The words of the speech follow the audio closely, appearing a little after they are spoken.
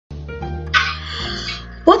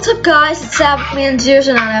What's up, guys? It's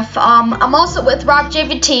SavagMan009F. I'm also with Rob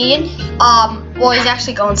JVT. Well, he's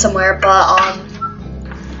actually going somewhere, but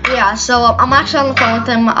yeah. So I'm actually on the phone with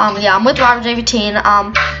him. Yeah, I'm with Rob JVT.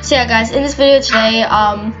 So yeah, guys, in this video today,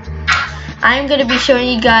 I'm gonna be showing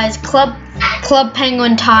you guys Club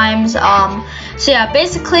Penguin times. So yeah,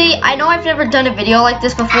 basically, I know I've never done a video like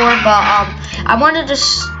this before, but I wanted to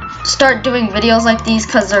start doing videos like these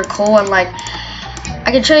because they're cool and like. I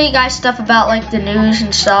can show you guys stuff about like the news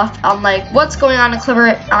and stuff, like what's going on in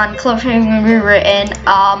Club Penguin Rewritten,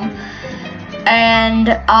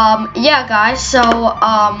 yeah, guys. So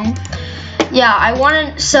yeah,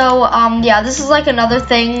 yeah, this is like another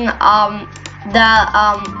thing that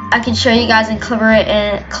I can show you guys in Club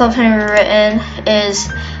Penguin Rewritten is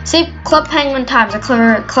Club Penguin times or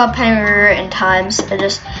Club Penguin Rewritten times. It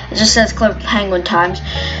just says Club Penguin times.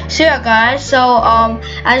 So yeah, guys. So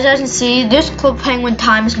as you guys can see, this Club Penguin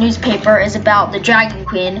Times newspaper is about the Dragon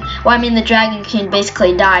Queen. Well, I mean the Dragon Queen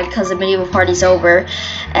basically died because the medieval party's over.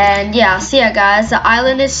 And yeah, so yeah, guys, the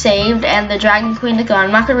island is saved and the Dragon Queen is gone.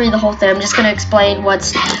 I'm not gonna read the whole thing. I'm just gonna explain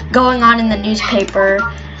what's going on in the newspaper.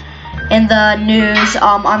 In the news,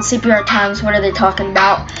 on CPR Times, what are they talking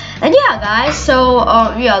about? And yeah, guys, so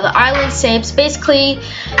yeah, the island saves. Basically,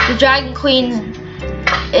 the Dragon Queen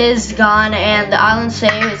is gone and the island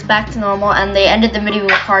saved. It's back to normal, and they ended the medieval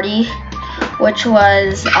party, which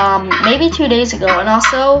was maybe 2 days ago. And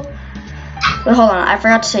also, wait, hold on, I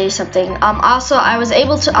forgot to say something. Also,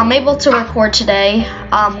 I'm able to record today,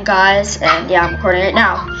 guys, and yeah, I'm recording it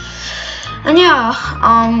now. And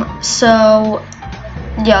yeah, so.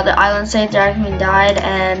 Yeah, the island saved, Dragon Queen died,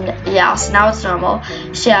 and yeah, so now it's normal.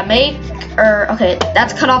 So yeah, okay,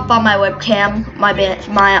 that's cut off by my webcam, my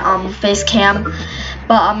face cam,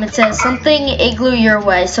 but it says something igloo your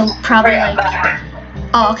way, so probably like,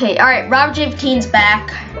 oh, okay, all right, Rob JVT's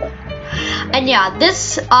back, and yeah,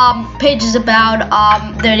 this page is about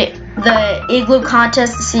the igloo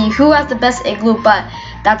contest to see who has the best igloo, but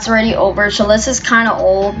that's already over, so this is kind of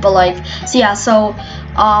old, but like, so yeah, so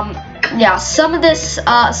yeah, some of this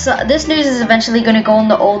this news is eventually gonna go in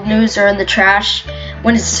the old news or in the trash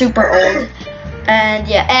when it's super old. And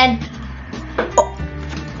yeah, and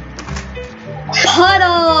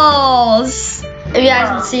puddles. If you guys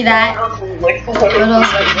can see that,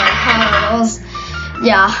 puddles.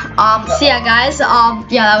 Yeah. So yeah, guys.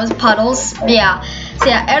 Yeah, that was puddles. Yeah. So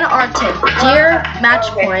yeah, and Arctic, dear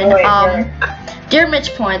Matchpoint. Dear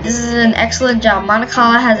Mitchpoint, this is an excellent job.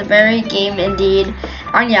 Monicala has a very game indeed.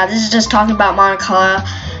 And yeah, this is just talking about Monicala.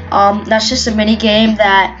 That's just a mini game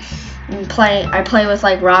that I play with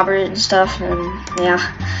like Robert and stuff, and yeah.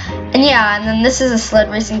 And yeah, and then this is a sled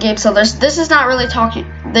racing game. So this is not really talking.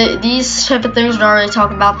 These type of things are not really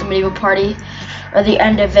talking about the medieval party or the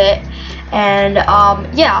end of it. And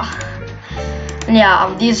yeah. And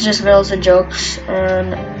yeah, these are just riddles and jokes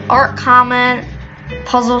and art comment,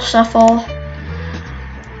 puzzle shuffle.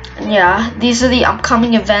 Yeah, these are the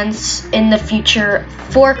upcoming events in the future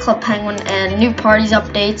for Club Penguin and new parties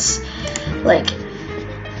updates, like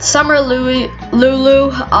Summer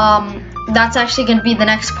Lulu. That's actually gonna be the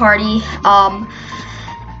next party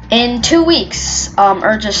in 2 weeks,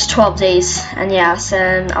 or just 12 days. And yes,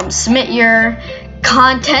 and submit your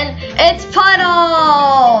content. It's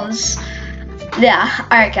puddles. Yeah,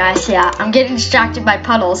 alright guys, yeah, I'm getting distracted by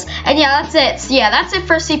puddles. And yeah, that's it. So yeah, that's it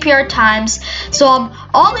for CPR times. So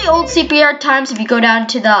all the old CPR times, if you go down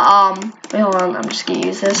to the wait, hold on, I'm just gonna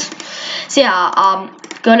use this. So yeah,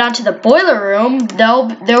 go down to the boiler room.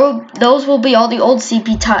 Those will be all the old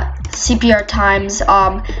CPR times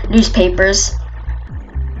newspapers.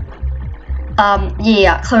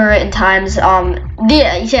 Yeah, Club Written times.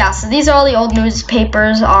 Yeah, so these are all the old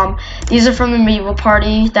newspapers. These are from the medieval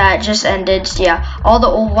party that just ended. So yeah, all the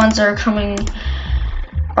old ones are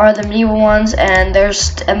the medieval ones, and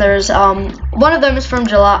there's one of them is from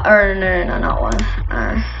July, or no, not one.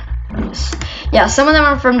 Yeah, some of them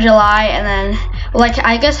are from July, and then like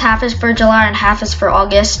I guess half is for July and half is for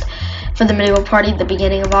August for the medieval party, the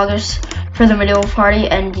beginning of August for the medieval party.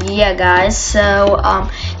 And yeah, guys, so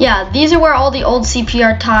yeah, these are where all the old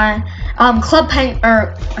CPR time Club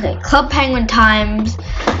Penguin times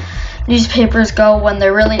newspapers go when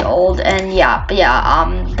they're really old. And yeah, but yeah,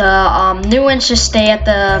 the new ones just stay at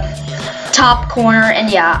the top corner. And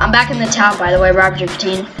yeah, I'm back in the top, by the way, Robert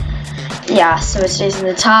 15. Yeah, so it stays in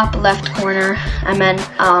the top left corner. I meant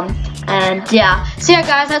and yeah, so yeah,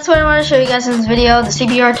 guys, that's what I want to show you guys in this video. The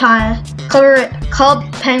CPR time, Club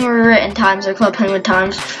Penguin Rewritten times, or Club Penguin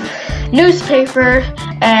times newspaper,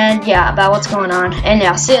 and yeah, about what's going on. And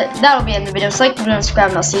yeah, see, that'll be in the video. So like the video, subscribe,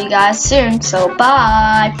 and I'll see you guys soon. So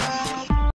bye.